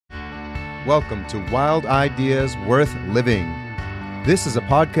Welcome to Wild Ideas Worth Living. This is a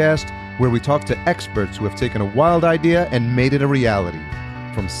podcast where we talk to experts who have taken a wild idea and made it a reality.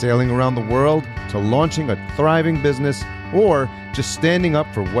 From sailing around the world to launching a thriving business or just standing up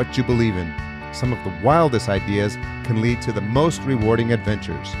for what you believe in. Some of the wildest ideas can lead to the most rewarding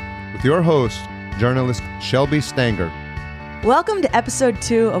adventures. With your host, journalist Shelby Stanger. Welcome to episode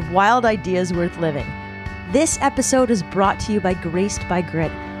 2 of Wild Ideas Worth Living. This episode is brought to you by Graced by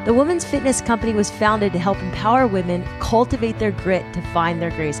Grit. The women's fitness company was founded to help empower women cultivate their grit to find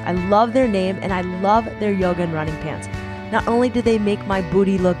their grace. I love their name and I love their yoga and running pants. Not only do they make my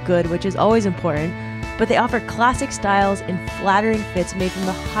booty look good, which is always important, but they offer classic styles and flattering fits made from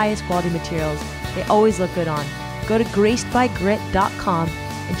the highest quality materials. They always look good on. Go to gracedbygrit.com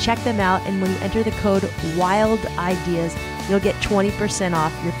and check them out, and when you enter the code WILDIdeas, you'll get 20%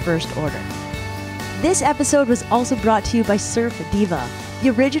 off your first order. This episode was also brought to you by Surf Diva. The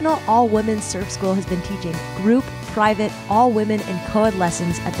original all-women's surf school has been teaching group, private, all-women, and co-ed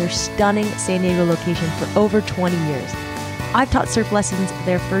lessons at their stunning San Diego location for over 20 years. I've taught surf lessons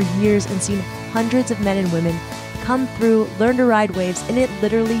there for years and seen hundreds of men and women come through, learn to ride waves, and it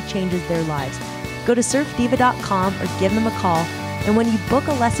literally changes their lives. Go to surfdiva.com or give them a call, and when you book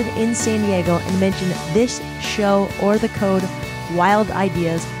a lesson in San Diego and mention this show or the code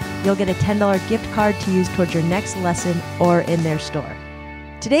WILDIdeas, you'll get a $10 gift card to use towards your next lesson or in their store.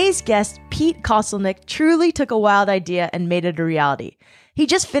 Today's guest, Pete Kostelnick, truly took a wild idea and made it a reality. He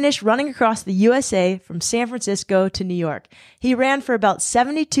just finished running across the USA from San Francisco to New York. He ran for about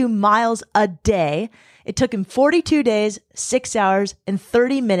 72 miles a day. It took him 42 days, 6 hours, and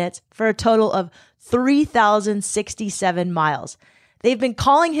 30 minutes for a total of 3,067 miles. They've been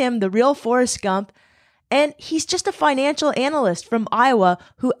calling him the real Forrest Gump, and he's just a financial analyst from Iowa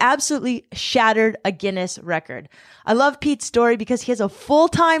who absolutely shattered a Guinness record. I love Pete's story because he has a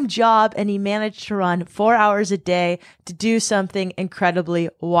full-time job and he managed to run 4 hours a day to do something incredibly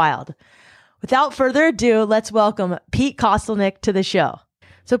wild. Without further ado, let's welcome Pete Kostelnick to the show.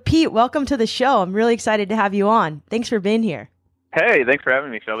 So Pete, welcome to the show. I'm really excited to have you on. Thanks for being here. Hey, thanks for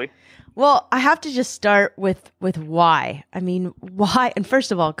having me, Shelby. Well, I have to just start with why. I mean, why? And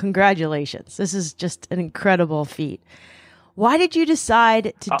first of all, congratulations. This is just an incredible feat. Why did you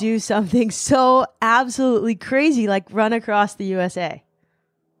decide to do something so absolutely crazy like run across the USA?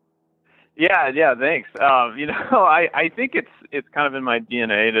 Yeah, thanks. I think it's kind of in my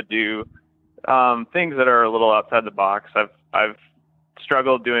DNA to do things that are a little outside the box. I've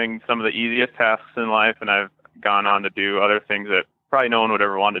struggled doing some of the easiest tasks in life, and I've gone on to do other things that probably no one would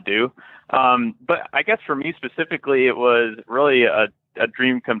ever want to do. But I guess for me specifically, it was really a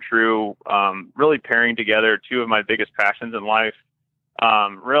dream come true, really pairing together two of my biggest passions in life.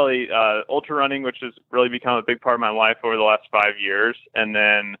 Ultra running, which has really become a big part of my life over the last 5 years. And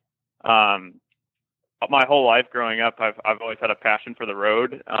then my whole life growing up, I've always had a passion for the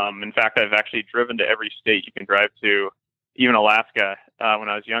road. In fact, I've actually driven to every state you can drive to, even Alaska, when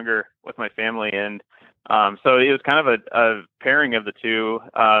I was younger with my family. And so it was kind of a pairing of the two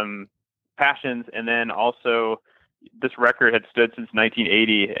passions, and then also this record had stood since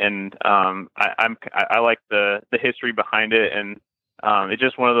 1980, and I like the history behind it, and it's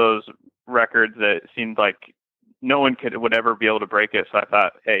just one of those records that seemed like no one would ever be able to break it. So I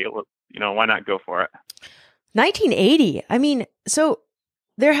thought, hey, why not go for it? 1980. I mean, so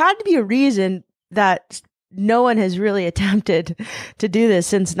there had to be a reason that no one has really attempted to do this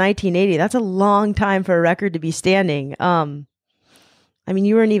since 1980. That's a long time for a record to be standing. I mean,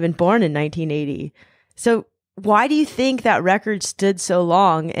 you weren't even born in 1980. So why do you think that record stood so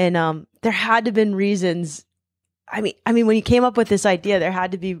long? And there had to have been reasons. I mean, when you came up with this idea, there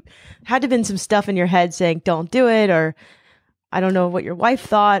had to have been some stuff in your head saying, don't do it. Or I don't know what your wife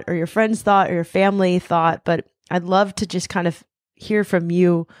thought or your friends thought or your family thought, but I'd love to just kind of hear from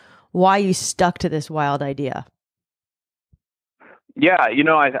you why you stuck to this wild idea. Yeah,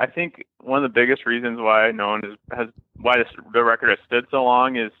 I think one of the biggest reasons why the record has stood so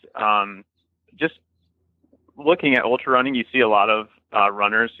long is just looking at ultra running. You see a lot of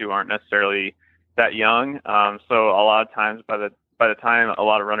runners who aren't necessarily that young. So a lot of times, by the time a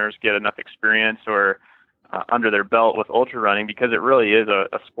lot of runners get enough experience or under their belt with ultra running, because it really is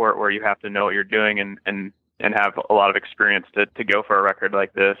a sport where you have to know what you're doing and have a lot of experience to go for a record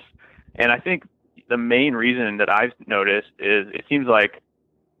like this. And I think the main reason that I've noticed is it seems like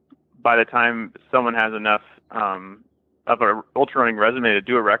by the time someone has enough of an ultra running resume to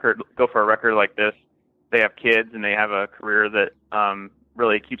do a record, go for a record like this, they have kids and they have a career that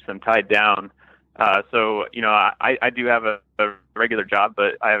really keeps them tied down. So, I do have a regular job,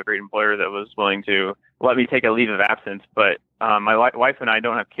 but I have a great employer that was willing to let me take a leave of absence. But my wife and I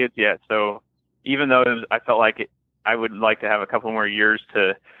don't have kids yet. So even though I felt like I would like to have a couple more years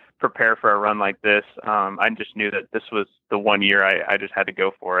to prepare for a run like this, I just knew that this was the one year I just had to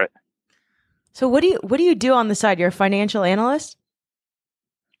go for it. So what do you do on the side? You're a financial analyst?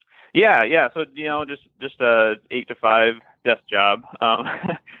 Yeah. So, just a 8 to 5 desk job.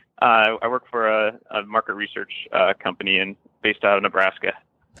 I work for a market research company based out of Nebraska.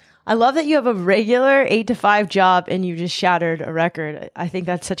 I love that you have a regular 8 to 5 job and you just shattered a record. I think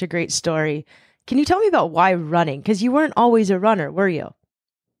that's such a great story. Can you tell me about why running? Because you weren't always a runner, were you?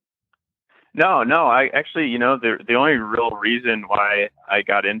 No. I actually, the only real reason why I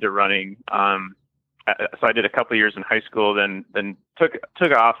got into running, so I did a couple of years in high school, then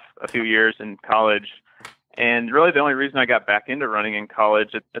took off a few years in college. And really the only reason I got back into running in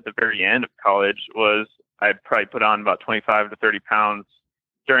college at the very end of college was I probably put on about 25 to 30 pounds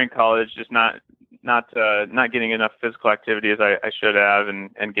during college, just not getting enough physical activity as I should have,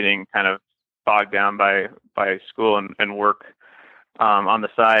 and getting kind of bogged down by school and work on the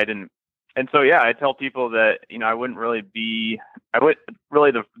side. And so, yeah, I tell people that, I would really the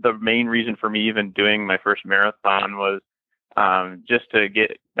main reason for me even doing my first marathon was just to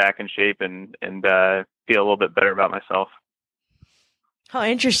get back in shape and feel a little bit better about myself. How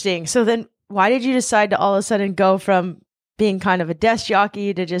interesting. So then why did you decide to all of a sudden go from being kind of a desk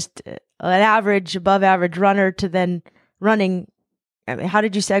jockey to just an average, above average runner to then running? I mean, how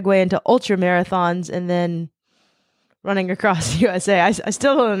did you segue into ultra marathons and then running across the USA? I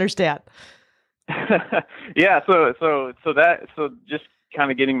still don't understand. Yeah. So just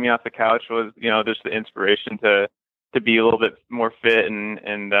kind of getting me off the couch was, just the inspiration to be a little bit more fit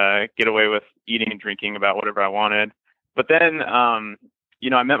and get away with eating and drinking about whatever I wanted. But then,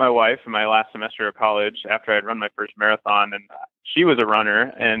 I met my wife in my last semester of college after I'd run my first marathon, and she was a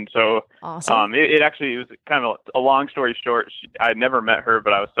runner. And so, awesome. It was kind of a long story short. I'd never met her,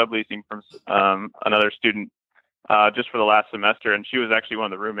 but I was subleasing from another student just for the last semester, and she was actually one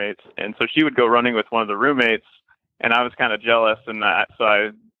of the roommates. And so she would go running with one of the roommates, and I was kind of jealous, and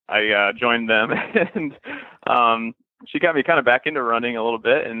so I joined them, and she got me kind of back into running a little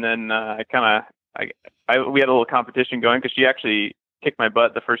bit. And then we had a little competition going because she actually kicked my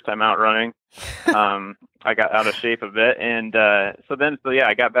butt the first time out running. I got out of shape a bit, and so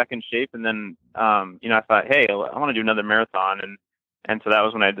I got back in shape, and then I thought, hey, I want to do another marathon, and so that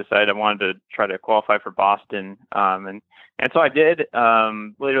was when I decided I wanted to try to qualify for Boston, and so I did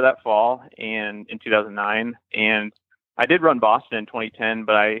later that fall and in 2009, and I did run Boston in 2010,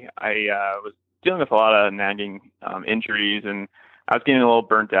 but I was dealing with a lot of nagging injuries, and I was getting a little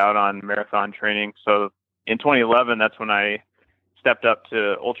burnt out on marathon training. So in 2011, that's when I stepped up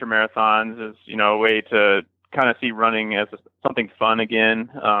to ultra marathons as, a way to kind of see running as something fun again.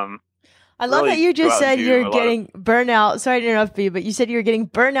 I love that you just said you're getting burnout. Sorry to interrupt you, but you said you were getting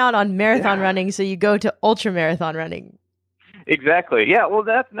burnout on marathon running, so you go to ultra marathon running. Exactly. Yeah. Well,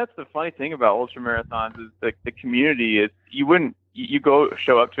 that's the funny thing about ultra marathons is the community is you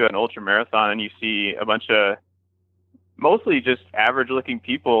show up to an ultra marathon and you see a bunch of mostly just average looking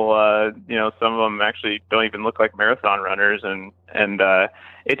people. Some of them actually don't even look like marathon runners, and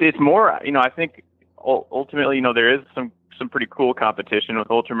it's more, I think ultimately, there is some pretty cool competition with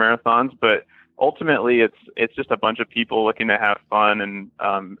ultra marathons, but ultimately it's just a bunch of people looking to have fun,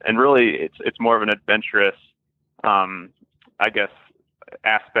 and really it's more of an adventurous, I guess,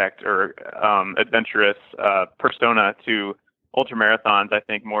 aspect or adventurous persona to ultra marathons, I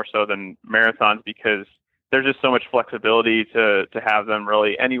think, more so than marathons, because there's just so much flexibility to have them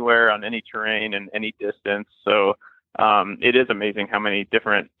really anywhere on any terrain and any distance. So it is amazing how many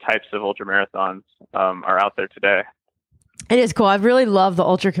different types of ultra marathons are out there today. It is cool. I really love the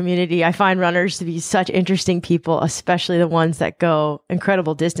ultra community. I find runners to be such interesting people, especially the ones that go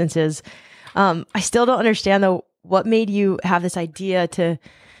incredible distances. I still don't understand, though, what made you have this idea to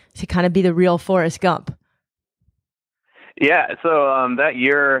kind of be the real Forrest Gump? Yeah, so that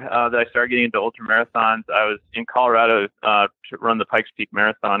year that I started getting into ultra marathons, I was in Colorado to run the Pikes Peak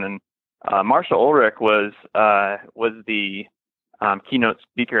Marathon, and Marshall Ulrich was the keynote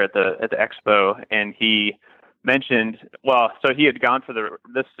speaker at the expo, and he mentioned, so he had gone for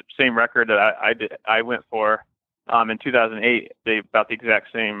this same record that I went for in 2008, about the exact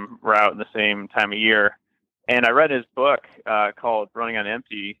same route and the same time of year. And I read his book called Running on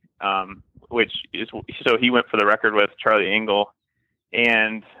Empty, so he went for the record with Charlie Engle.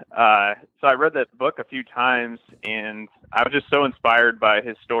 And so I read that book a few times, and I was just so inspired by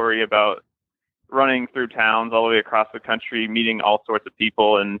his story about running through towns all the way across the country, meeting all sorts of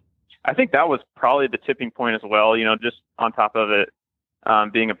people. And I think that was probably the tipping point as well. Just on top of it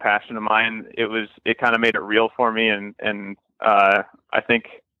being a passion of mine, it kind of made it real for me, and I think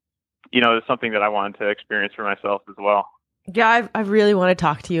it's something that I wanted to experience for myself as well. Yeah, I really want to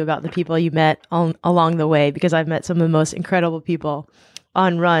talk to you about the people you met along the way, because I've met some of the most incredible people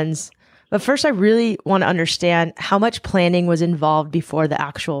on runs. But first, I really want to understand how much planning was involved before the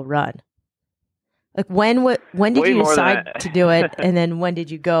actual run. Like when did you decide to do it, and then when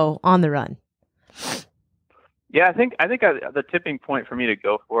did you go on the run? Yeah, I think the tipping point for me to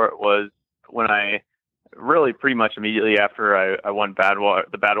go for it was when I really pretty much immediately after I won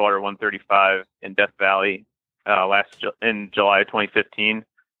the Badwater 135 in Death Valley in July 2015.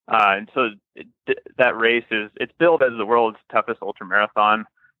 And so that race it's billed as the world's toughest ultramarathon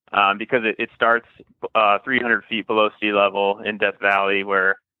because it starts 300 feet below sea level in Death Valley,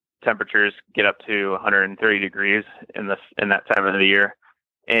 where temperatures get up to 130 degrees in that time of the year,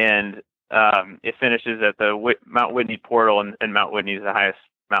 and it finishes at the Mount Whitney portal, and Mount Whitney is the highest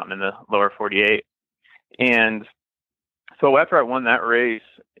mountain in the lower 48. And so after I won that race,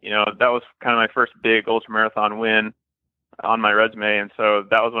 that was kind of my first big ultramarathon win on my resume. And so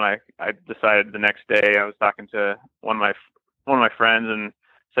that was when I decided the next day. I was talking to one of my friends and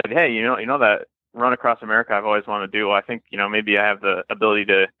said, "Hey, that run across America I've always wanted to do. Well, I think maybe I have the ability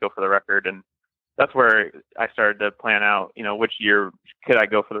to go for the record." And that's where I started to plan out, which year could I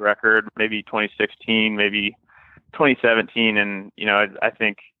go for the record? Maybe 2016, maybe 2017. And I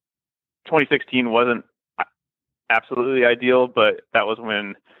think 2016 wasn't absolutely ideal, but that was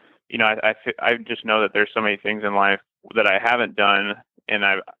when I just know that there's so many things in life that I haven't done, and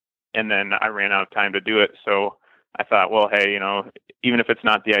then I ran out of time to do it. So I thought, well, hey, even if it's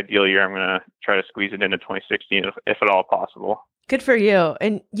not the ideal year, I'm going to try to squeeze it into 2016 if at all possible. Good for you.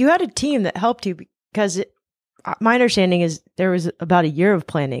 And you had a team that helped you, because my understanding is there was about a year of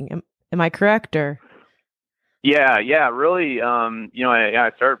planning. Am I correct? Or yeah, really.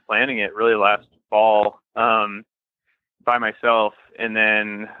 I started planning it really last fall by myself, and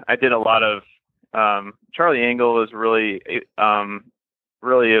then I did a lot of. Charlie Engel was really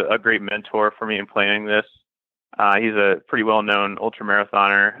a great mentor for me in planning this. He's a pretty well-known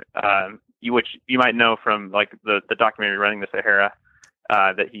ultramarathoner, which you might know from like the documentary Running the Sahara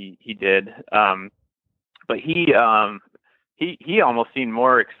that he did. But he almost seemed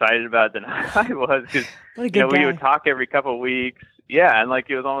more excited about it than I was, because we would talk every couple of weeks. Yeah, and like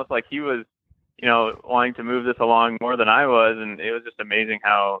it was almost like he was wanting to move this along more than I was, and it was just amazing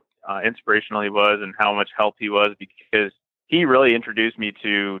how inspirational he was and how much help he was, because he really introduced me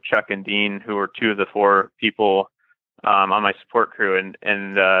to Chuck and Dean, who were two of the four people on my support crew, and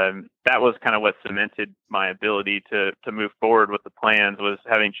that was kind of what cemented my ability to move forward with the plans, was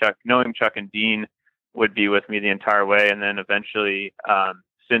knowing Chuck and Dean would be with me the entire way. And then eventually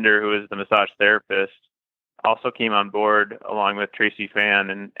Cinder, who is the massage therapist, also came on board along with Tracy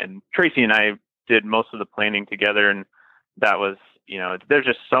Fan, and Tracy and I did most of the planning together, and that was there's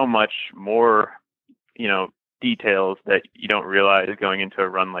just so much more details that you don't realize going into a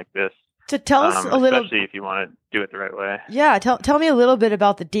run like this. So tell us a little, especially if you want to do it the right way. Yeah, tell me a little bit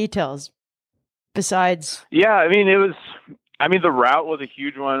about the details. Besides, yeah, the route was a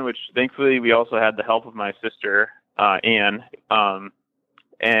huge one, which thankfully we also had the help of my sister Anne.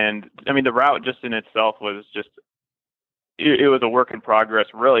 And the route just in itself was it was a work in progress,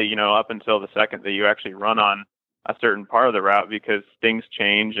 really. Up until the second that you actually run on a certain part of the route, because things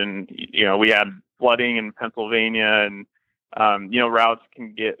change, and we had flooding in Pennsylvania, and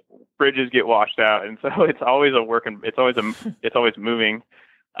bridges get washed out, and so it's always it's always moving,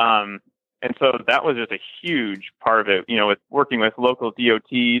 and so that was just a huge part of it. With working with local DOT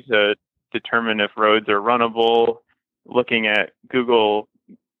to determine if roads are runnable, looking at Google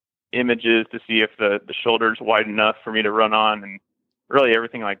images to see if the shoulder's wide enough for me to run on, and really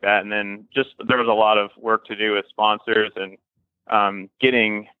everything like that. And then there was a lot of work to do with sponsors, and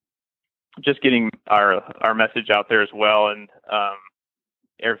getting our message out there as well, and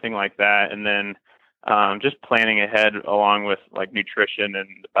everything like that. And then just planning ahead along with like nutrition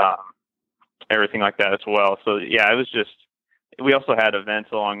and everything like that as well. So yeah, it was we also had events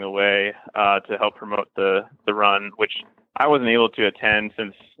along the way to help promote the run, which I wasn't able to attend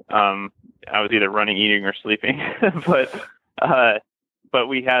since I was either running, eating, or sleeping. but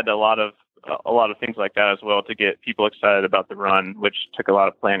we had a lot of things like that as well to get people excited about the run, which took a lot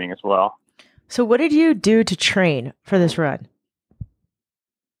of planning as well. So what did you do to train for this run?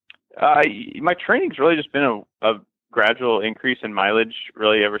 My training's really just been a gradual increase in mileage,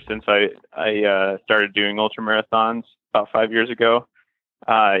 really, ever since I started doing ultramarathons about 5 years ago.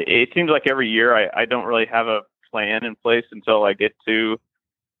 It seems like every year I don't really have a plan in place until I get to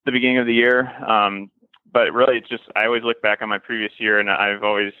the beginning of the year. But really, it's just I always look back on my previous year, and I've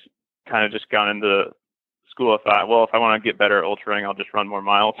always kind of just gone into school of thought, well, if I want to get better at ultra running, I'll just run more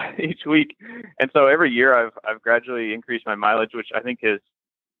miles each week. And so every year I've gradually increased my mileage, which I think has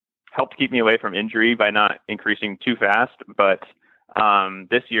helped keep me away from injury by not increasing too fast. But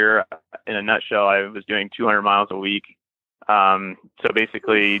this year, in a nutshell, I was doing 200 miles a week. So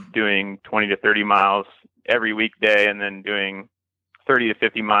basically doing 20 to 30 miles every weekday, and then doing 30 to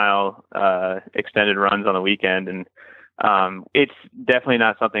 50 mile extended runs on the weekend. And it's definitely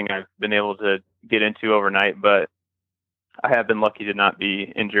not something I've been able to get into overnight, but I have been lucky to not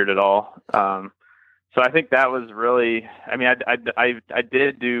be injured at all. So I think that was really, I mean, I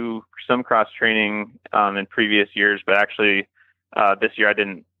did do some cross training in previous years, but actually this year I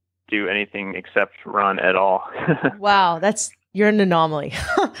didn't do anything except run at all. Wow, you're an anomaly.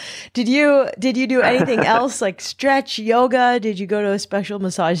 Did you do anything else like stretch, yoga? Did you go to a special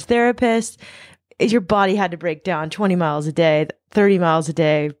massage therapist? Your body had to break down 20 miles a day, 30 miles a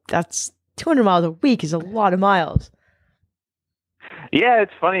day. That's 200 miles a week is a lot of miles. Yeah,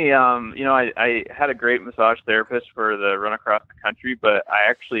 it's funny. You know, I had a great massage therapist for the run across the country, but I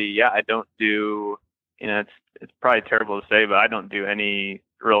actually, I don't do, you know, it's probably terrible to say, but I don't do any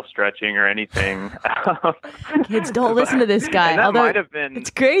real stretching or anything. Kids, don't listen to this guy. That might have been, it's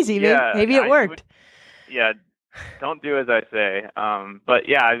crazy. Yeah, maybe it worked. Don't do as I say. But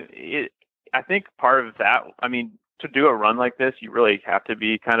yeah, I think part of that, I mean, to do a run like this, you really have to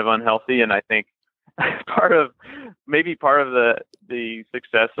be kind of unhealthy. And I think part of the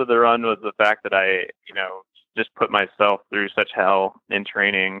success of the run was the fact that I, you know, just put myself through such hell in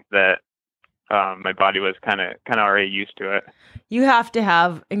training that my body was kind of already used to it. You have to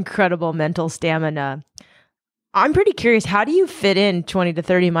have incredible mental stamina. I'm pretty curious, how do you fit in 20 to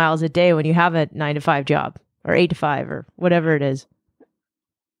 30 miles a day when you have a 9 to 5 job or 8 to 5 or whatever it is?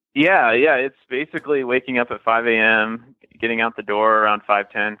 Yeah. It's basically waking up at 5 a.m., getting out the door around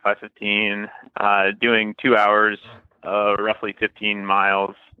 5:10, 5:15, doing 2 hours, roughly 15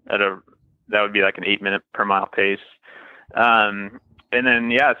 miles that would be like an 8-minute per mile pace. And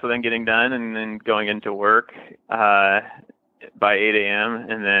then, so then getting done and then going into work by 8 a.m.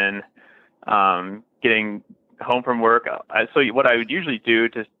 and then getting home from work. So what I would usually do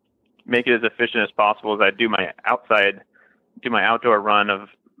to make it as efficient as possible is I'd do my outdoor run of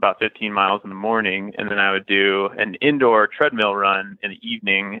about 15 miles in the morning, and then I would do an indoor treadmill run in the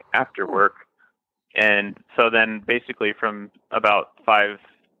evening after work. And so then basically from about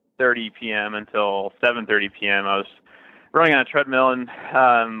 5:30 p.m. until 7:30 p.m. I was running on a treadmill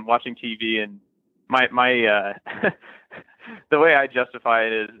and watching TV. And my the way I justify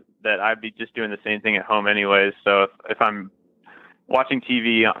it is that I'd be just doing the same thing at home anyways. So if I'm watching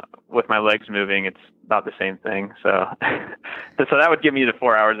TV with my legs moving, it's about the same thing. So so that would give me the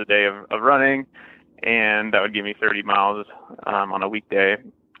 4 hours a day of running, and that would give me 30 miles on a weekday.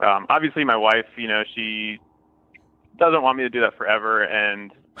 Obviously, my wife, you know, she doesn't want me to do that forever,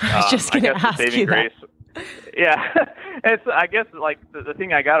 and I was just going to ask you that. Yeah, I guess like the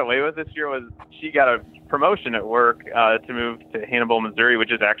thing I got away with this year was she got a promotion at work to move to Hannibal, Missouri,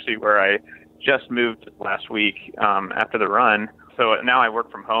 which is actually where I just moved last week after the run. So now I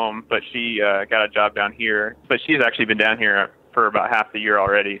work from home, but she got a job down here. But she's actually been down here for about half the year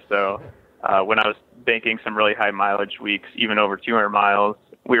already. So when I was banking some really high mileage weeks, even over 200 miles,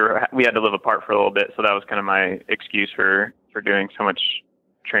 we had to live apart for a little bit. So that was kind of my excuse for doing so much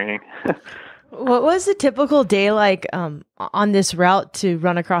training. What was a typical day like on this route to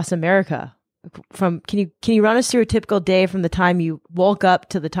run across America? Can you run us through a typical day from the time you woke up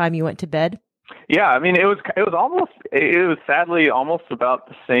to the time you went to bed? Yeah, I mean, it was sadly almost about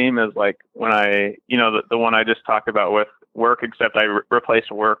the same as like when I, you know, the one I just talked about with work, except I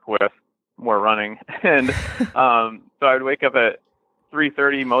replaced work with more running. And so I would wake up at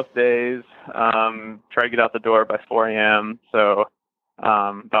 3:30 most days, try to get out the door by 4 a.m. So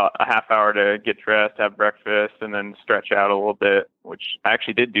about a half hour to get dressed, have breakfast, and then stretch out a little bit, which I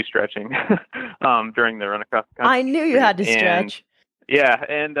actually did do stretching during the run across the country. I knew you had to stretch. Yeah,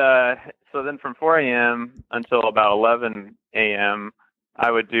 and so then from 4 a.m. until about 11 a.m., I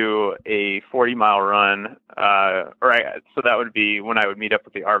would do a 40-mile run, so that would be when I would meet up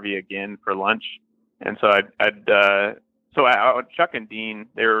with the RV again for lunch. And so I would Chuck and Dean,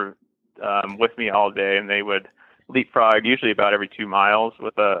 they were with me all day, and they would leapfrog usually about every 2 miles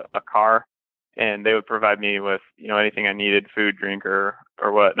with a car, and they would provide me with, you know, anything I needed, food, drink, or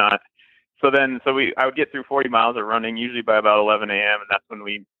whatnot. So I would get through 40 miles of running usually by about 11 a.m. and that's when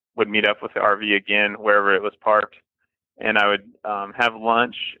we would meet up with the RV again, wherever it was parked. And I would have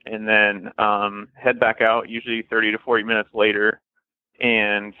lunch and then head back out usually 30 to 40 minutes later.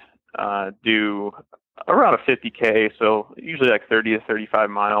 and do around a 50K, so usually like 30 to 35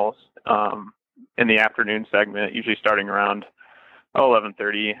 miles in the afternoon segment, usually starting around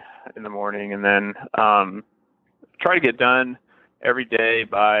 11:30 in the morning, and then try to get done every day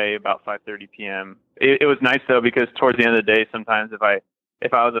by about 5:30 p.m. It was nice though, because towards the end of the day, sometimes if I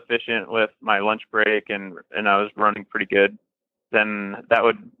was efficient with my lunch break and I was running pretty good, then that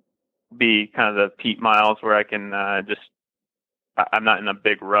would be kind of the peak miles where I can I'm not in a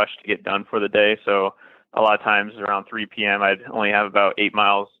big rush to get done for the day. So a lot of times around 3 p.m. I'd only have about 8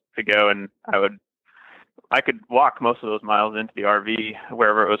 miles to go, and I could walk most of those miles into the RV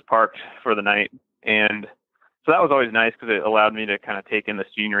wherever it was parked for the night. And so that was always nice because it allowed me to kind of take in the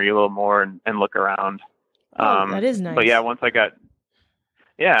scenery a little more and look around. That is nice. But yeah,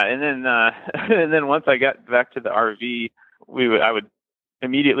 and then and then once I got back to the RV, I would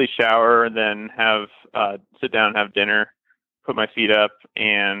immediately shower and then have sit down and have dinner, put my feet up,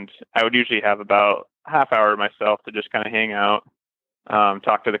 and I would usually have about half hour to myself to just kind of hang out,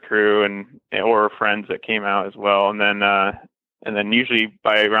 talk to the crew or friends that came out as well, and then usually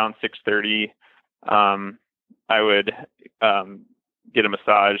by around 6:30, I would get a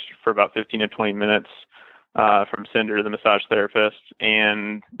massage for about 15 to 20 minutes from Cinder, the massage therapist,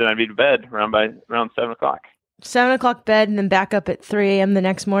 and then I'd be to bed around 7 o'clock. 7 o'clock bed, and then back up at 3 a.m. the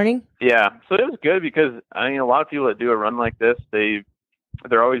next morning? Yeah, so it was good because I mean, a lot of people that do a run like this,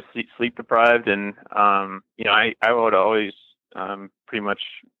 they're always sleep deprived, and I would always pretty much,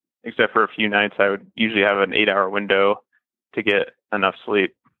 except for a few nights, I would usually have an 8-hour window to get enough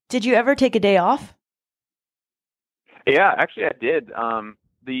sleep. Did you ever take a day off? Yeah, actually I did.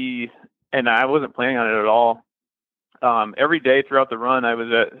 And I wasn't planning on it at all. Every day throughout the run, I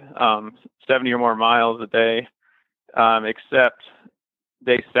was at 70 or more miles a day, except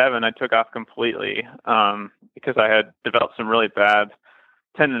day 7, I took off completely because I had developed some really bad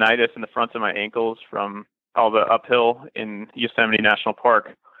tendonitis in the fronts of my ankles from all the uphill in Yosemite National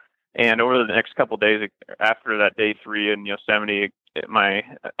Park. And over the next couple of days after that day 3 in Yosemite, my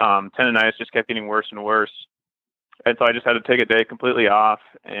tendonitis just kept getting worse and worse. And so I just had to take a day completely off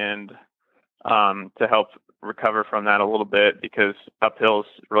and to help recover from that a little bit, because uphills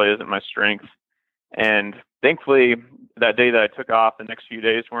really isn't my strength. And thankfully, that day that I took off, the next few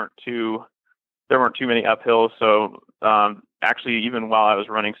days there weren't too many uphills. So actually, even while I was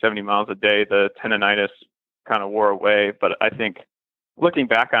running 70 miles a day, the tendonitis kind of wore away. But I think looking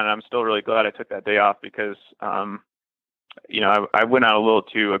back on it, I'm still really glad I took that day off, because I went out a little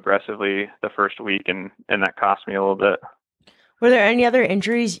too aggressively the first week, and that cost me a little bit. Were there any other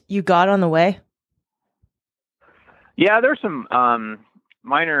injuries you got on the way? Yeah, there's some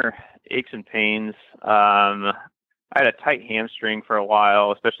minor aches and pains. I had a tight hamstring for a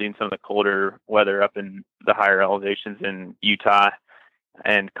while, especially in some of the colder weather up in the higher elevations in Utah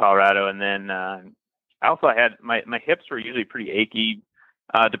and Colorado. And then I also had my hips were usually pretty achy,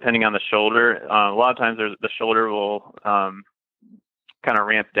 depending on the shoulder. A lot of times the shoulder will kind of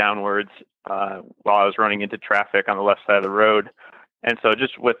ramp downwards while I was running into traffic on the left side of the road. And so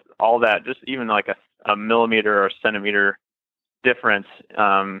just with all that, just even like a millimeter or a centimeter difference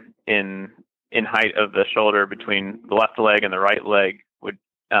in height of the shoulder between the left leg and the right leg would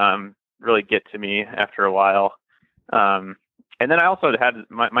really get to me after a while. And then I also had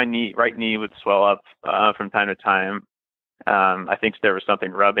my right knee would swell up from time to time. I think there was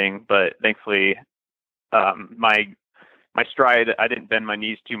something rubbing, but thankfully my stride, I didn't bend my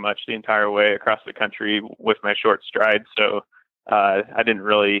knees too much the entire way across the country with my short stride. So I didn't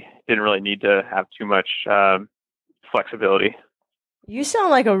really need to have too much flexibility. You sound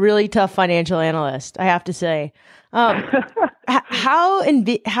like a really tough financial analyst, I have to say. How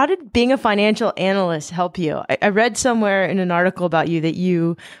did being a financial analyst help you? I read somewhere in an article about you that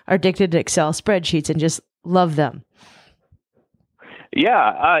you are addicted to Excel spreadsheets and just love them. Yeah,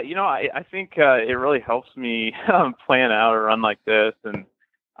 I think it really helps me plan out a run like this, and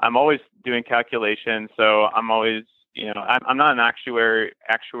I'm always doing calculations. So I'm always, I'm not an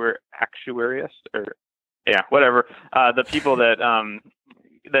actuarius or whatever. The people that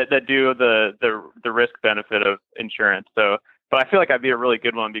do the risk benefit of insurance. So, but I feel like I'd be a really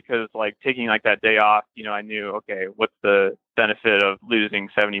good one, because like taking like that day off, I knew, okay, what's the benefit of losing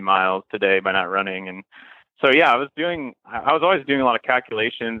 70 miles today by not running? And so, yeah, I was always doing a lot of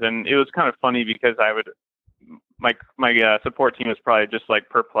calculations, and it was kind of funny because my support team was probably just like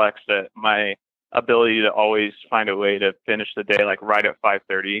perplexed at my ability to always find a way to finish the day like right at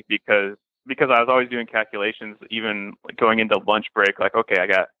 5:30, because I was always doing calculations, even going into lunch break, like, okay, I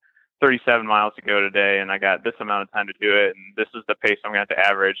got 37 miles to go today, and I got this amount of time to do it, and this is the pace I'm going to have to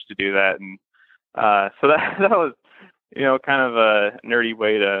average to do that. And so that kind of a nerdy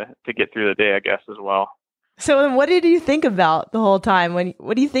way to get through the day, I guess, as well. So then what did you think about the whole time?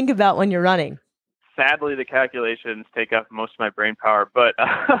 What do you think about when you're running? Sadly, the calculations take up most of my brain power, but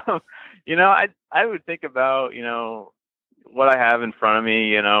I would think about what I have in front of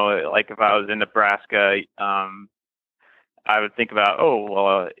me. Like if I was in Nebraska, I would think about, oh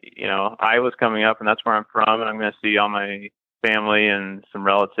well, Iowa's coming up, and that's where I'm from, and I'm going to see all my family and some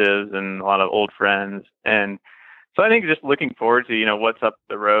relatives and a lot of old friends, and so I think just looking forward to what's up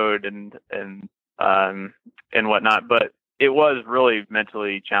the road and whatnot. But it was really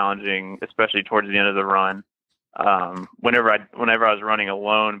mentally challenging, especially towards the end of the run. Whenever I was running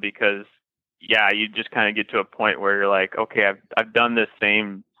alone, because you just kind of get to a point where you're like, okay, I've done this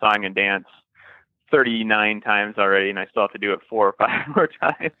same song and dance 39 times already, and I still have to do it 4 or 5 more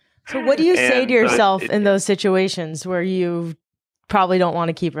times. So what do you say to yourself in those situations where you probably don't want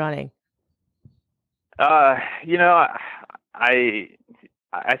to keep running? I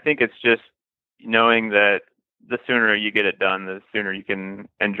think it's just knowing that the sooner you get it done, the sooner you can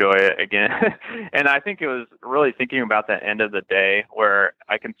enjoy it again. And I think it was really thinking about that end of the day where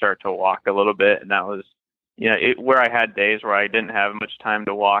I can start to walk a little bit. And that was, where I had days where I didn't have much time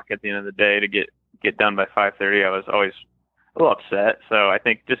to walk at the end of the day to get done by 5:30. I was always a little upset. So I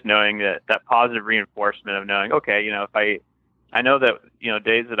think just knowing that positive reinforcement of knowing, okay, if I know that,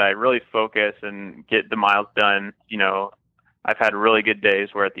 days that I really focus and get the miles done, I've had really good days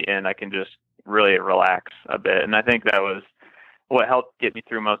where at the end I can just really relax a bit. And I think that was what helped get me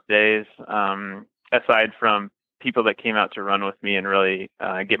through most days, aside from people that came out to run with me and really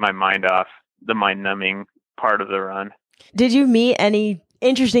get my mind off the mind-numbing part of the run. Did you meet any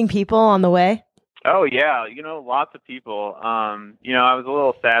interesting people on the way? Oh, yeah. Lots of people. I was a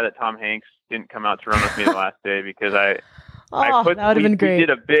little sad that Tom Hanks didn't come out to run with me the last day because that would have been great. We did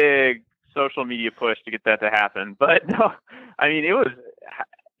a big social media push to get that to happen. But no, I mean, it was,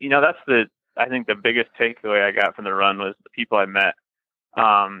 that's I think the biggest takeaway I got from the run was the people I met.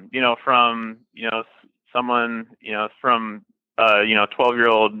 From someone, from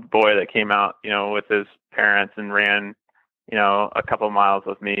 12-year-old boy that came out, with his parents and ran, a couple of miles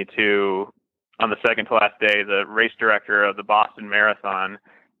with me, to, on the second to last day, the race director of the Boston Marathon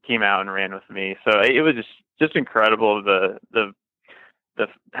came out and ran with me. So it was just incredible, the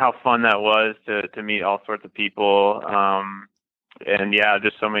how fun that was to meet all sorts of people. And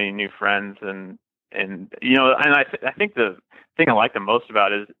just so many new friends, and I think the thing I like the most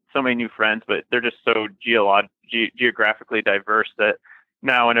about it is so many new friends, but they're just so geographically diverse that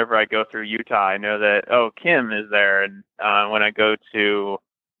now whenever I go through Utah, I know that, Kim is there. And when I go to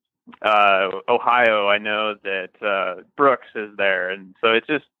Ohio, I know that Brooks is there. And so it's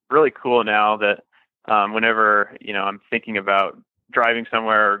just really cool now that whenever, I'm thinking about driving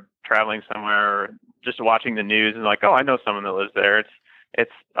somewhere or traveling somewhere or just watching the news and like, I know someone that lives there.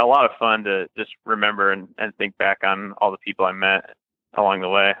 It's a lot of fun to just remember and think back on all the people I met along the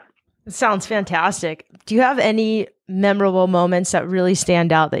way. It sounds fantastic. Do you have any memorable moments that really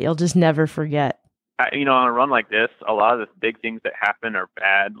stand out that you'll just never forget? On a run like this, a lot of the big things that happen are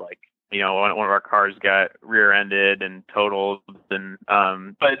bad. Like, one of our cars got rear-ended and totaled, and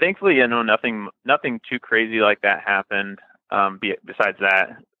but thankfully, nothing too crazy like that happened. Besides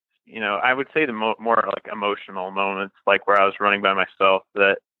that, I would say the more like emotional moments, like where I was running by myself,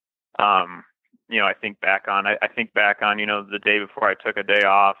 that I think back on. I think back on the day before I took a day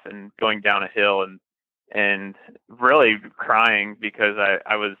off and going down a hill and really crying because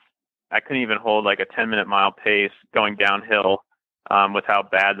I couldn't even hold like a 10-minute mile pace going downhill with how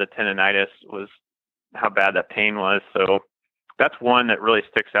bad the tendonitis was, how bad that pain was. So that's one that really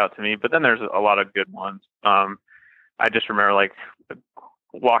sticks out to me. But then there's a lot of good ones. I just remember like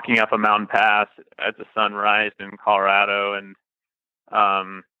walking up a mountain pass at the sunrise in Colorado and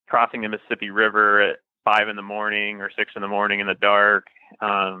crossing the Mississippi River at 5 a.m. or 6 a.m. in the dark,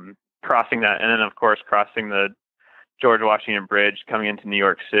 crossing that, and then of course crossing the George Washington Bridge coming into New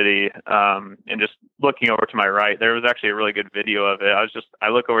York City, and just looking over to my right. There was actually a really good video of it. I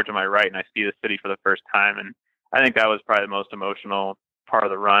look over to my right and I see the city for the first time, and I think that was probably the most emotional part of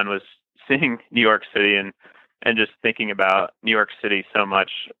the run, was seeing New York City and just thinking about New York City so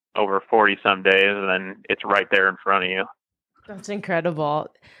much over 40 some days, and then it's right there in front of you. That's incredible.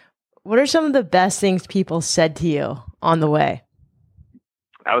 What are some of the best things people said to you on the way?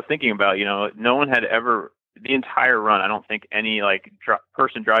 I was thinking about, no one had ever, the entire run, I don't think any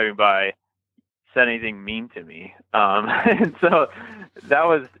person driving by said anything mean to me. And so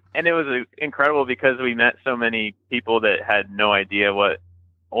it was incredible because we met so many people that had no idea what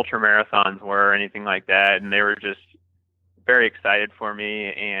ultra marathons were or anything like that. And they were just very excited for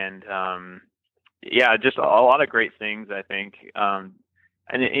me. And, yeah, just a lot of great things, I think. And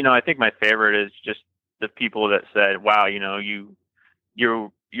I think my favorite is just the people that said, "Wow, you're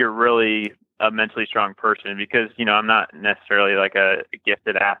really a mentally strong person," because I'm not necessarily like a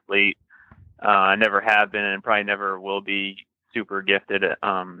gifted athlete. I never have been, and probably never will be super gifted at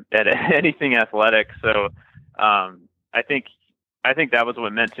anything athletic. So I think that was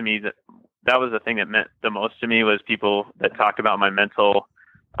what meant to me. That was the thing that meant the most to me, was people that talk about my mental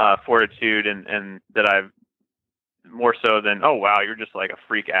fortitude, and that I've more so than, "Oh wow, you're just like a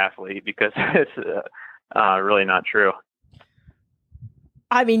freak athlete," because it's really not true.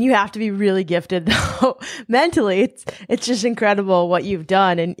 I mean, you have to be really gifted though. Mentally, it's just incredible what you've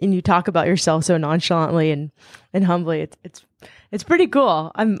done, and you talk about yourself so nonchalantly and humbly. It's pretty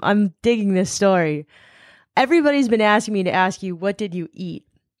cool. I'm digging this story. Everybody's been asking me to ask you, what did you eat?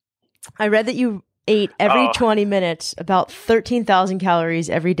 I read that you ate every 20 minutes about 13,000 calories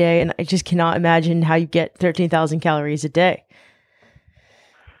every day, and I just cannot imagine how you get 13,000 calories a day.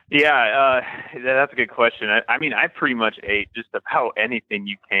 Yeah, that's a good question. I mean, I pretty much ate just about anything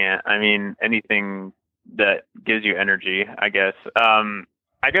you can. I mean, anything that gives you energy, I guess.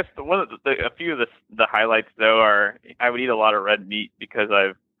 I guess a few of the highlights though are, I would eat a lot of red meat because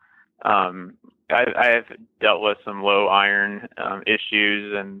I've dealt with some low iron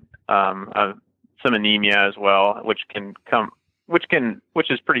issues, and some anemia as well, which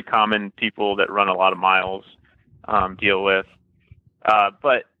is pretty common. People that run a lot of miles deal with.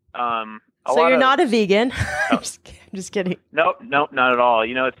 So you're not a vegan? I'm just kidding. Nope, not at all.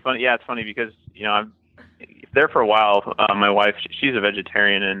 It's funny. Yeah, it's funny because I'm there for a while. My wife, she's a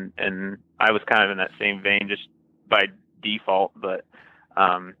vegetarian, and I was kind of in that same vein just by default. But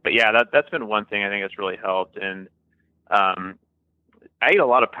yeah, that's been one thing I think that's really helped. And I ate a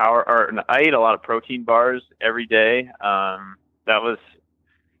lot of protein bars every day. That was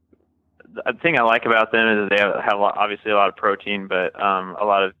the thing I like about them, is they have obviously a lot of protein, but a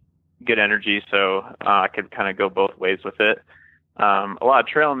lot of good energy. So I could kind of go both ways with it. A lot of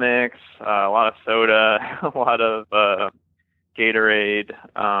trail mix, a lot of soda, a lot of Gatorade.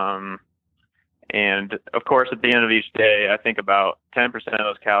 And of course, at the end of each day, I think about 10% of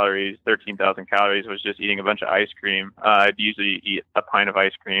those calories, 13,000 calories, was just eating a bunch of ice cream. I'd usually eat a pint of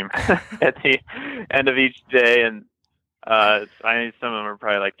ice cream at the end of each day. And I think some of them are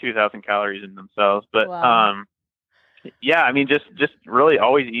probably like 2,000 calories in themselves. But wow. Yeah, I mean, just really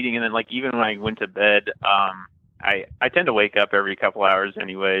always eating. And then, like, even when I went to bed, I tend to wake up every couple hours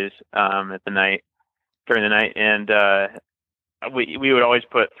anyways, during the night. And we would always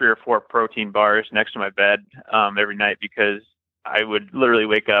put 3 or 4 protein bars next to my bed every night, because I would literally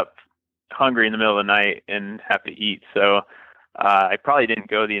wake up hungry in the middle of the night and have to eat. So I probably didn't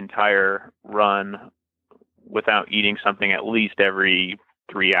go the entire run without eating something at least every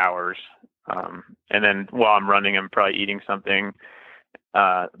 3 hours. And then while I'm running, I'm probably eating something.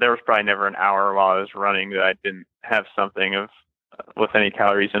 There was probably never an hour while I was running that I didn't have something with any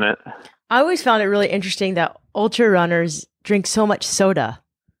calories in it. I always found it really interesting that ultra runners drink so much soda.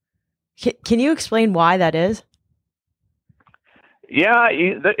 Can you explain why that is? Yeah,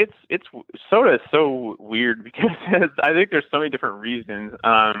 it's soda is so weird, because I think there's so many different reasons.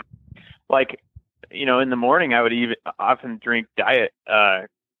 In the morning, I would even often drink diet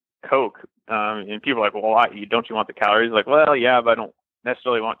Coke, and people are like, "Well, why? Don't you want the calories?" Like, well, yeah, but I don't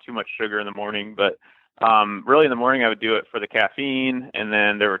necessarily want too much sugar in the morning. But really, in the morning, I would do it for the caffeine. And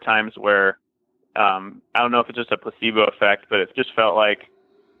then there were times where I don't know if it's just a placebo effect, but it just felt like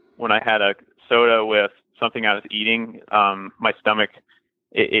when I had a soda with something I was eating, my stomach,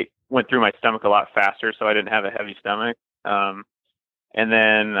 it went through my stomach a lot faster, so I didn't have a heavy stomach. And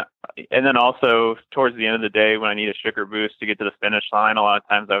then also towards the end of the day, when I need a sugar boost to get to the finish line, a lot of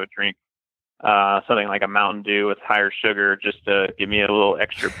times I would drink something like a Mountain Dew with higher sugar, just to give me a little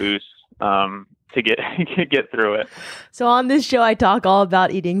extra boost to get through it. So on this show, I talk all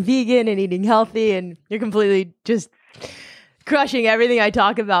about eating vegan and eating healthy, and you're completely just crushing everything I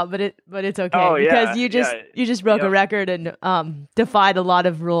talk about. But it's okay, because you just broke a record and defied a lot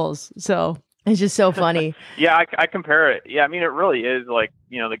of rules. So it's just so funny. Yeah, I compare it. Yeah, I mean, it really is like,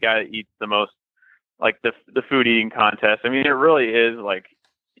 the guy that eats the most, like the food eating contest. I mean, it really is like,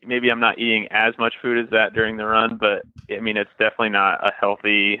 maybe I'm not eating as much food as that during the run, but I mean, it's definitely not a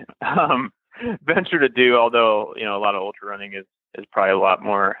healthy venture to do. Although, a lot of ultra running is probably a lot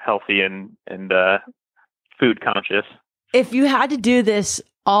more healthy and food conscious. If you had to do this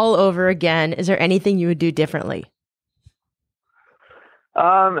all over again, is there anything you would do differently?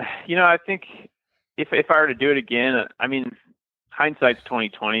 I think if I were to do it again, I mean, hindsight's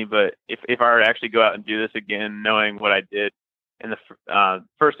 20/20, but if I were to actually go out and do this again, knowing what I did in the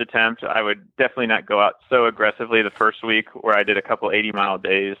first attempt, I would definitely not go out so aggressively the first week where I did a couple 80-mile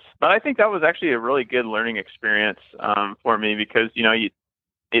days. But I think that was actually a really good learning experience for me because,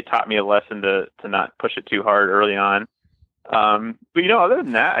 it taught me a lesson to not push it too hard early on. But, other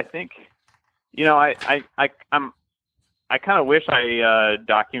than that, I think, I kind of wish I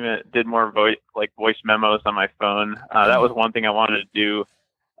did more voice memos on my phone. That was one thing I wanted to do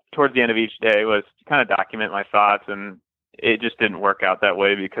towards the end of each day, was to kind of document my thoughts, and it just didn't work out that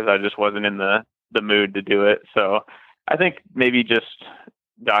way because I just wasn't in the mood to do it. So I think maybe just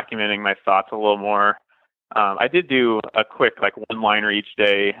documenting my thoughts a little more. I did do a quick one-liner each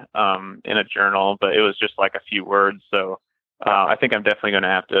day in a journal, but it was just a few words. So I think I'm definitely going to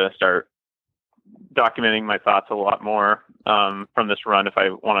have to start documenting my thoughts a lot more from this run if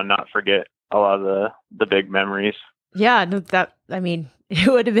I want to not forget a lot of the big memories. Yeah, no, it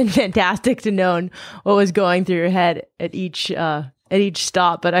would have been fantastic to know what was going through your head at each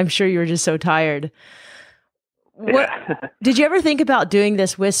stop, but I'm sure you were just so tired. Did you ever think about doing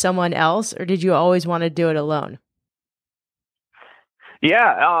this with someone else, or did you always want to do it alone?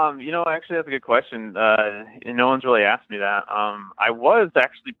 Yeah, actually that's a good question. No one's really asked me that. I was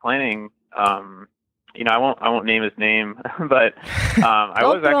actually planning, I won't name his name, but I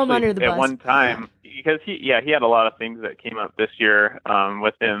was actually at one time, because he had a lot of things that came up this year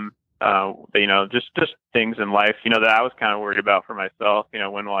with him, just things in life, that I was kind of worried about for myself.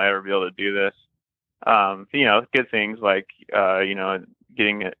 When will I ever be able to do this? Good things like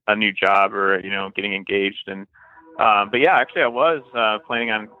getting a new job or getting engaged, and but yeah, actually I was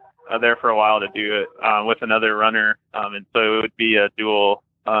planning on there for a while to do it with another runner, and so it would be a dual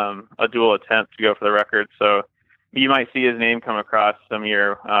attempt to go for the record. So you might see his name come across some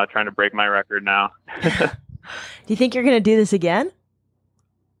year trying to break my record now. Do you think you're going to do this again?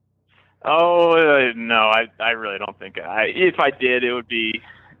 Oh, no, I really don't think if I did, it would be,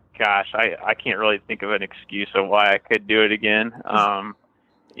 gosh, I can't really think of an excuse of why I could do it again.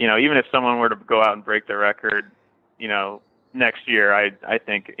 Even if someone were to go out and break the record, next year, I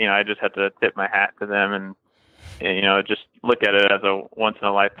think, I just have to tip my hat to them and just look at it as a once in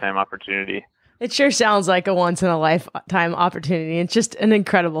a lifetime opportunity. It sure sounds like a once in a lifetime opportunity. It's just an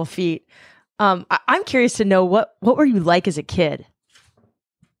incredible feat. I'm curious to know what were you like as a kid?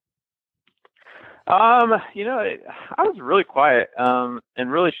 I was really quiet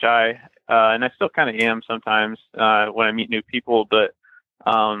and really shy, and I still kind of am sometimes when I meet new people. But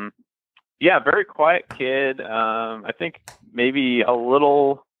very quiet kid. I think maybe a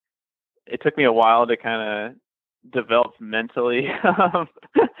little. It took me a while to kind of develop mentally.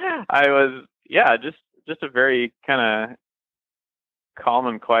 I was just a very kind of calm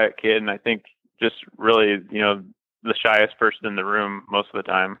and quiet kid, and I think just really the shyest person in the room most of the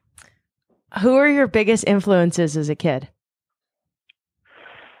time. Who are your biggest influences as a kid?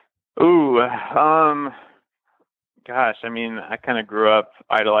 Ooh, gosh, I kind of grew up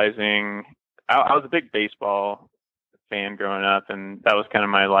idolizing. I was a big baseball fan growing up, and that was kind of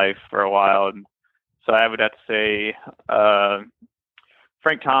my life for a while. And so I would have to say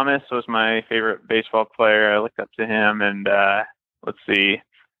Frank Thomas was my favorite baseball player. I looked up to him, and let's see.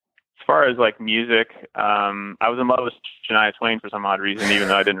 As far as music, I was in love with Shania Twain for some odd reason, even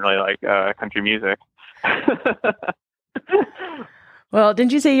though I didn't really like country music. Well,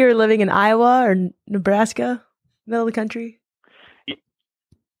 didn't you say you were living in Iowa or Nebraska, middle of the country?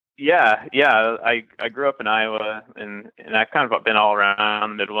 Yeah. I grew up in Iowa, and I've kind of been all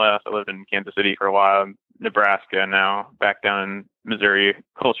around the Midwest. I lived in Kansas City for a while, Nebraska, and now back down in Missouri,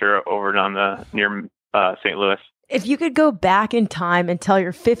 closer over near St. Louis. If you could go back in time and tell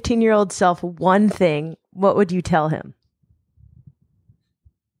your 15-year-old self one thing, what would you tell him?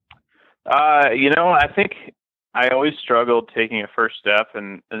 I think I always struggled taking a first step,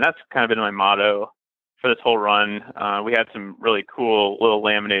 and that's kind of been my motto for this whole run. We had some really cool little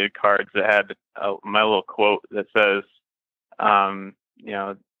laminated cards that had my little quote that says,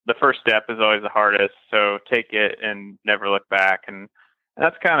 the first step is always the hardest, so take it and never look back. And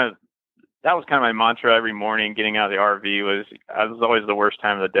that was kind of my mantra every morning getting out of the RV. I was always the worst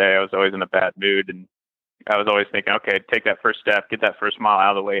time of the day. I was always in a bad mood, and I was always thinking, okay, take that first step, get that first mile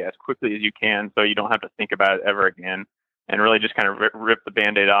out of the way as quickly as you can so you don't have to think about it ever again, and really just kind of rip the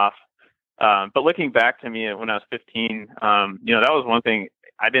Band-Aid off. But looking back to me when I was 15, that was one thing.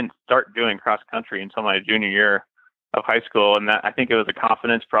 I didn't start doing cross country until my junior year of high school, and that I think it was a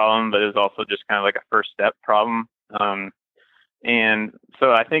confidence problem, but it was also just kind of like a first step problem. And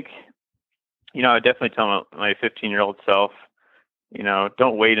so I think, I definitely tell my 15-year-old self,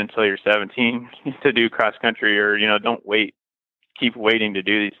 don't wait until you're 17 to do cross country, or, don't keep waiting to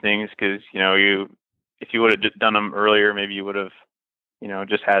do these things, because, if you would have done them earlier, maybe you would have,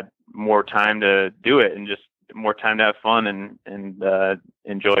 just had more time to do it and just more time to have fun and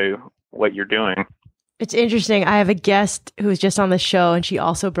enjoy what you're doing. It's interesting. I have a guest who was just on the show, and she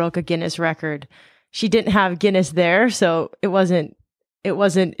also broke a Guinness record. She didn't have Guinness there, so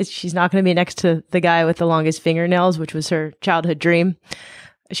she's not going to be next to the guy with the longest fingernails, which was her childhood dream.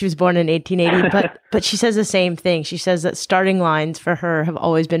 She was born in 1880, but she says the same thing. She says that starting lines for her have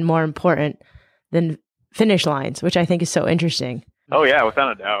always been more important than finish lines, which I think is so interesting. Oh yeah,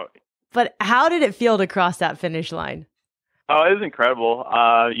 without a doubt. But how did it feel to cross that finish line? Oh, it was incredible.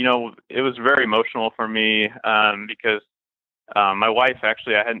 It was very emotional for me because my wife,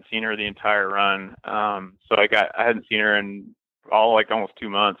 actually, I hadn't seen her the entire run. So I hadn't seen her in almost 2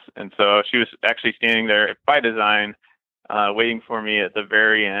 months. And so she was actually standing there by design, waiting for me at the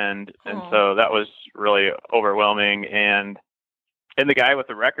very end. And so that was really overwhelming. And the guy with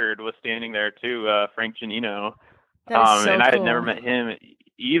the record was standing there too, Frank Giannino. And I had never met him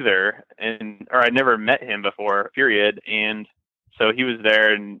either, or I'd never met him before, period. And so he was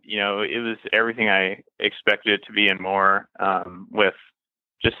there, and it was everything I expected it to be and more, with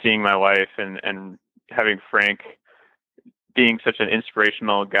just seeing my wife and having Frank being such an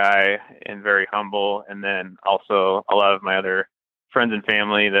inspirational guy and very humble, and then also a lot of my other friends and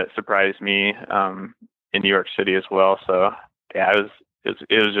family that surprised me in New York City as well. So yeah, it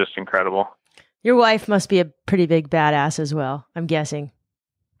was just incredible. Your wife must be a pretty big badass as well, I'm guessing.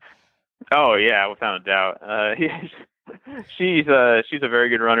 Oh yeah, without a doubt. She's a very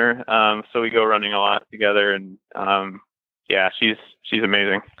good runner. So we go running a lot together, and yeah, she's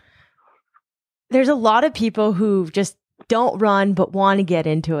amazing. There's a lot of people who just don't run but want to get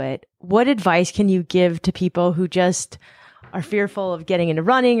into it. What advice can you give to people who just are fearful of getting into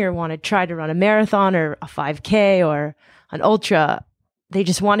running or want to try to run a marathon or a 5K or an ultra? They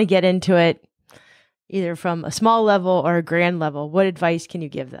just want to get into it either from a small level or a grand level. What advice can you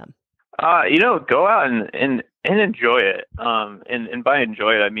give them? Go out and enjoy it. And by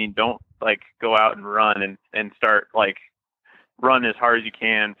enjoy it, I mean, don't go out and run and start run as hard as you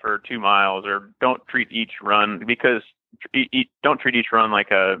can for 2 miles, or don't treat each run like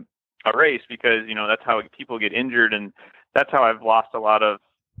a race, because, that's how people get injured. And that's how I've lost a lot of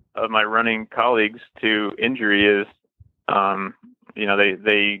my running colleagues to injury is,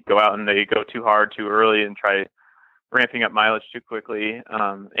 they go out and they go too hard too early and try ramping up mileage too quickly.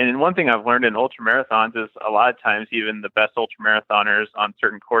 And one thing I've learned in ultra marathons is a lot of times even the best ultra marathoners on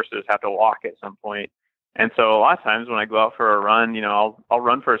certain courses have to walk at some point. And so a lot of times when I go out for a run, I'll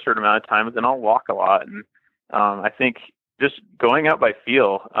run for a certain amount of time, but then I'll walk a lot. And I think just going out by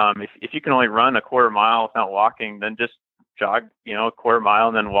feel, if you can only run a quarter mile without walking, then just jog, a quarter mile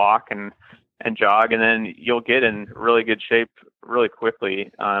and then walk and jog, and then you'll get in really good shape really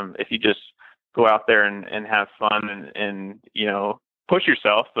quickly. If you just go out there and have fun and push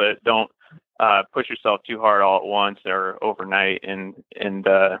yourself, but don't push yourself too hard all at once or overnight, and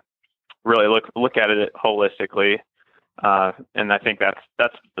really look at it holistically. And I think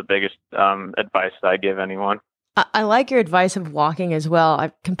that's the biggest advice that I give anyone. I like your advice of walking as well.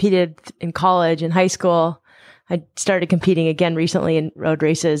 I've competed in college and high school. I started competing again recently in road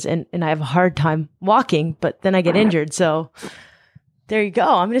races, and I have a hard time walking, but then I get injured. So there you go.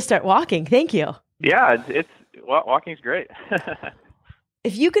 I'm going to start walking. Thank you. Yeah, walking's great.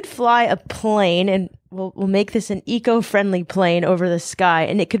 If you could fly a plane, and we'll make this an eco-friendly plane over the sky,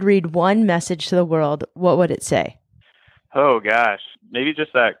 and it could read one message to the world, what would it say? Oh gosh, maybe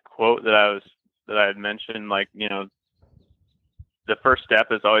just that quote that I had mentioned. The first step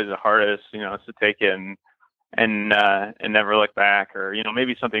is always the hardest. It's to take it and never look back, or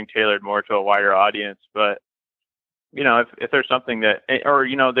maybe something tailored more to a wider audience. But if there's something that, or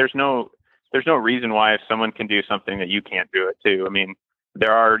there's no reason why if someone can do something that you can't do it too. I mean,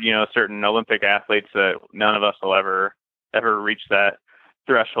 there are certain Olympic athletes that none of us will ever reach that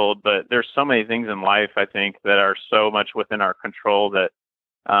threshold, but there's so many things in life, I think, that are so much within our control that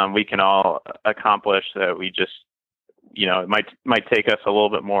we can all accomplish, that we just it might take us a little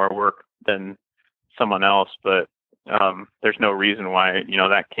bit more work than someone else, but there's no reason why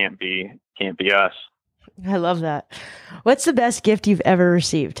that can't be us. I love that. What's the best gift you've ever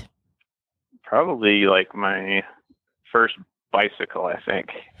received? Probably my first bicycle, I think,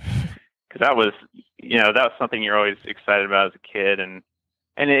 because that was something you're always excited about as a kid, and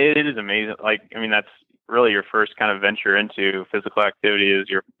it is amazing. That's really your first kind of venture into physical activity, is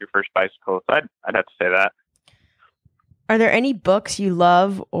your first bicycle. So I'd have to say that. Are there any books you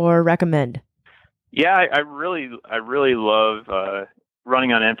love or recommend? Yeah, I really love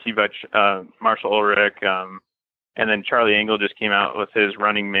Running on Empty by Marshall Ulrich, and then Charlie Engle just came out with his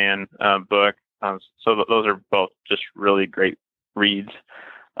Running Man book. Those are both just really great reads.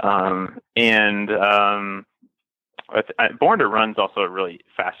 Born to Run is also a really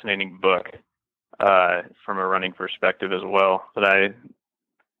fascinating book from a running perspective as well that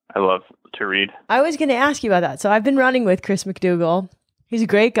I love to read. I was going to ask you about that. So I've been running with Chris McDougall. He's a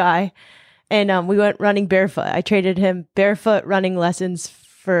great guy. And we went running barefoot. I traded him barefoot running lessons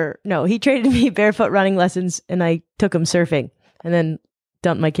he traded me barefoot running lessons, and I took him surfing and then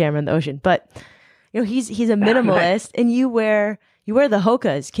dumped my camera in the ocean. But he's a minimalist, and you wear the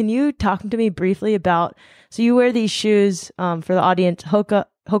Hokas. Can you talk to me briefly about? So you wear these shoes for the audience, Hoka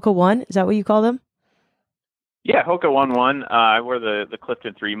One. Is that what you call them? Yeah, Hoka 1-1. I wear the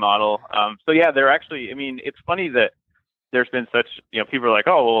Clifton 3 model. So yeah, they're actually. I mean, it's funny that there's been such, people are like,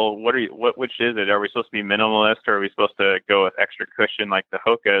 oh, well, which is it? Are we supposed to be minimalist, or are we supposed to go with extra cushion like the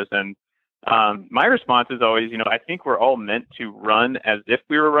Hokas? And my response is always, I think we're all meant to run as if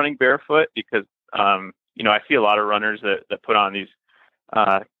we were running barefoot, because, I see a lot of runners that put on these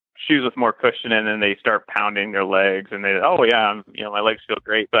shoes with more cushion, and then they start pounding their legs, and my legs feel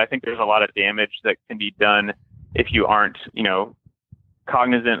great. But I think there's a lot of damage that can be done if you aren't,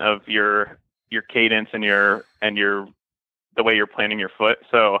 cognizant of your cadence and your the way you're planning your foot.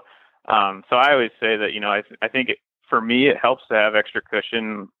 So I always say that, I think for me, it helps to have extra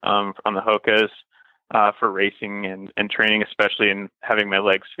cushion on the Hokas for racing and training, especially, and having my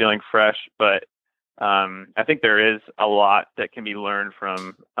legs feeling fresh. But I think there is a lot that can be learned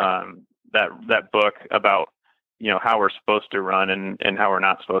from that book about, how we're supposed to run and how we're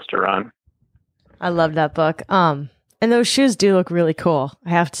not supposed to run. I love that book. And those shoes do look really cool,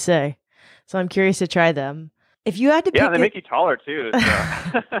 I have to say. So I'm curious to try them. If you had to pick, they make you taller too.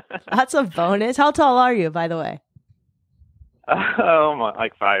 So. That's a bonus. How tall are you, by the way?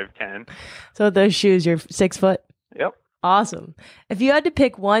 Like 5'10". So those shoes, you're 6 foot? Yep. Awesome. If you had to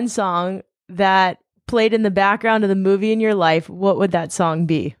pick one song that played in the background of the movie in your life, what would that song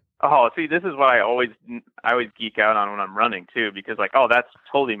be? Oh, see, this is what I always geek out on when I'm running too, because that's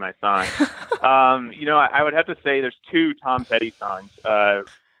totally my song. I would have to say there's 2 Tom Petty songs,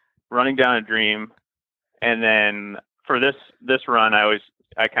 Running Down a Dream. And then for this run, I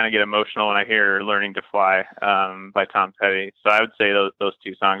kind of get emotional when I hear Learning to Fly by Tom Petty. So I would say those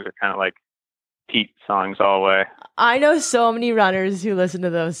 2 songs are kind of like Pete songs all the way. I know so many runners who listen to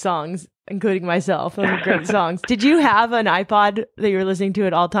those songs, including myself. Those are great songs. Did you have an iPod that you were listening to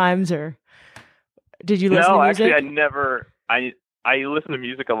at all times, or did you listen to music? No, actually, I never. I listen to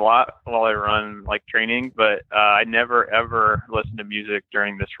music a lot while I run, like training, but I never ever listen to music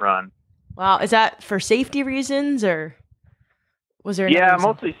during this run. Wow. Is that for safety reasons, or was there? Yeah,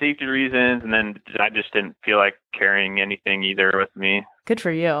 mostly safety reasons. And then I just didn't feel like carrying anything either with me. Good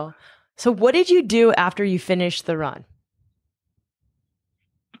for you. So what did you do after you finished the run?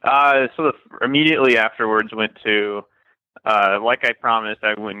 Immediately afterwards went to, like I promised,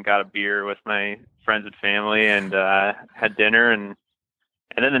 I went and got a beer with my friends and family and had dinner. And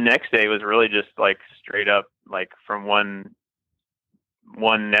then the next day was really just like straight up, like from one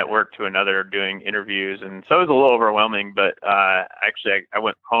network to another doing interviews. And so it was a little overwhelming, but actually I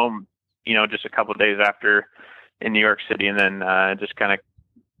went home, just a couple of days after in New York City, and then just kind of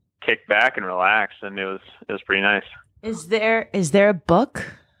kicked back and relaxed, and it was pretty nice. Is there a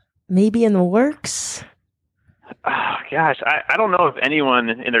book maybe in the works? Oh, gosh, I don't know if anyone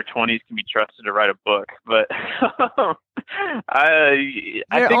in their 20s can be trusted to write a book, but I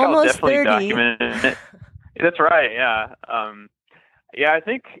think I'll definitely 30. document it. That's right. Yeah. I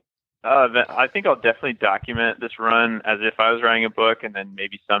think I'll definitely document this run as if I was writing a book, and then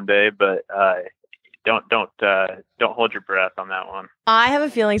maybe someday, but don't hold your breath on that one. I have a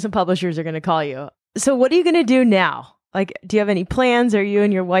feeling some publishers are going to call you. So what are you going to do now? Like, do you have any plans? Are you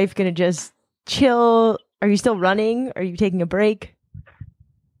and your wife going to just chill? Are you still running? Are you taking a break?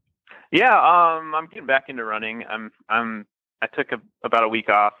 Yeah, I'm getting back into running. I took about a week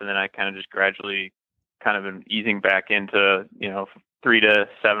off, and then I kind of just gradually kind of been easing back into 3 to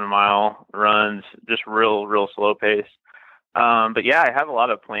 7 mile runs, just real slow pace. But yeah, I have a lot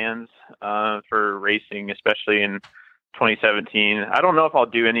of plans for racing, especially in 2017. I don't know if I'll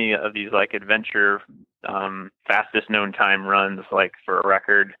do any of these like adventure fastest known time runs like for a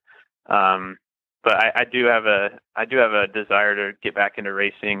record. But I do have a desire to get back into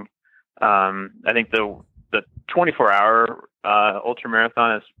racing. I think the 24-hour ultra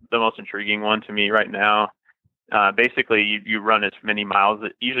marathon is the most intriguing one to me right now. Basically, you run as many miles,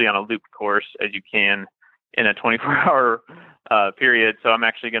 usually on a looped course, as you can in a 24-hour period. So I'm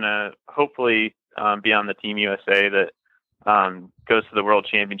actually going to hopefully be on the Team USA that goes to the World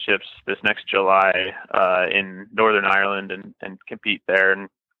Championships this next July in Northern Ireland and compete there. And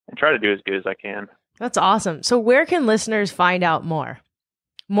try to do as good as I can. That's awesome. So where can listeners find out more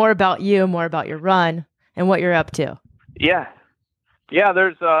about you, more about your run and what you're up to? Yeah.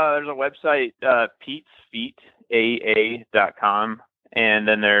 There's a website, peetsfeetaa.com, and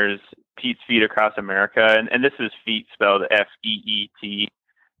then there's Pete's Feet Across America, and this is feet spelled FEET.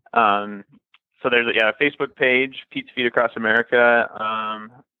 So there's a Facebook page, Pete's Feet Across America.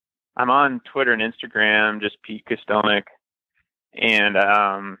 I'm on Twitter and Instagram, just Pete Kostelnick, and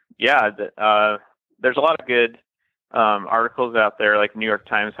there's a lot of good articles out there. Like New York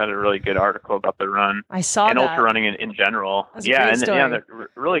Times had a really good article about the run. I saw and that. ultra running in general. That's a great story. They're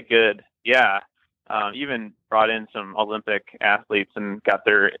really good. Yeah, even brought in some Olympic athletes and got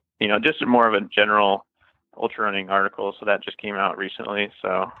their just more of a general ultra running article. So that just came out recently.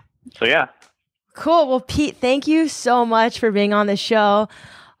 So yeah. Cool. Well, Pete, thank you so much for being on the show.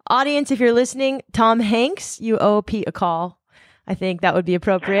 Audience, if you're listening, Tom Hanks, you owe Pete a call. I think that would be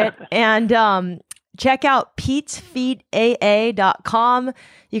appropriate. And check out peetsfeetaa.com.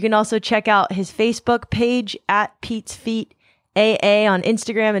 You can also check out his Facebook page at Pete's Feet AA on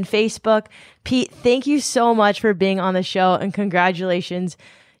Instagram and Facebook. Pete, thank you so much for being on the show, and congratulations.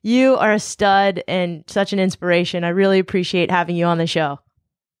 You are a stud and such an inspiration. I really appreciate having you on the show.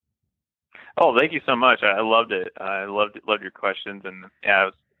 Oh, thank you so much. I loved it. I loved your questions, and yeah,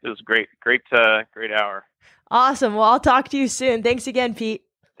 it was great hour. Awesome. Well, I'll talk to you soon. Thanks again, Pete.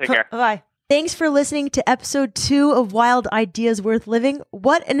 Take care. Bye. Thanks for listening to episode 2 of Wild Ideas Worth Living.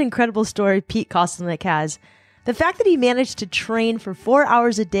 What an incredible story Pete Kostelnick has. The fact that he managed to train for 4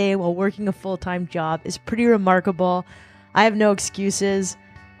 hours a day while working a full-time job is pretty remarkable. I have no excuses.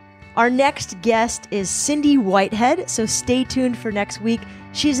 Our next guest is Cindy Whitehead, so stay tuned for next week.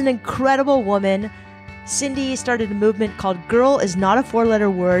 She's an incredible woman. Cindy started a movement called Girl is Not a Four-Letter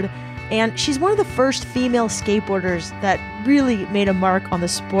Word, and she's one of the first female skateboarders that really made a mark on the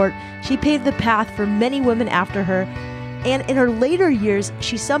sport. She paved the path for many women after her, and in her later years,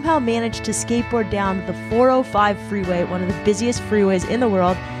 she somehow managed to skateboard down the 405 freeway, one of the busiest freeways in the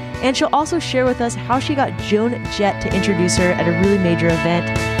world, and she'll also share with us how she got Joan Jett to introduce her at a really major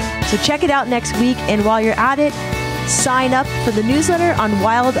event. So check it out next week, and while you're at it, sign up for the newsletter on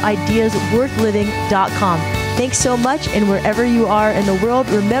wildideasworthliving.com. Thanks so much, and wherever you are in the world,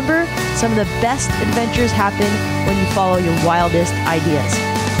 remember, some of the best adventures happen when you follow your wildest ideas.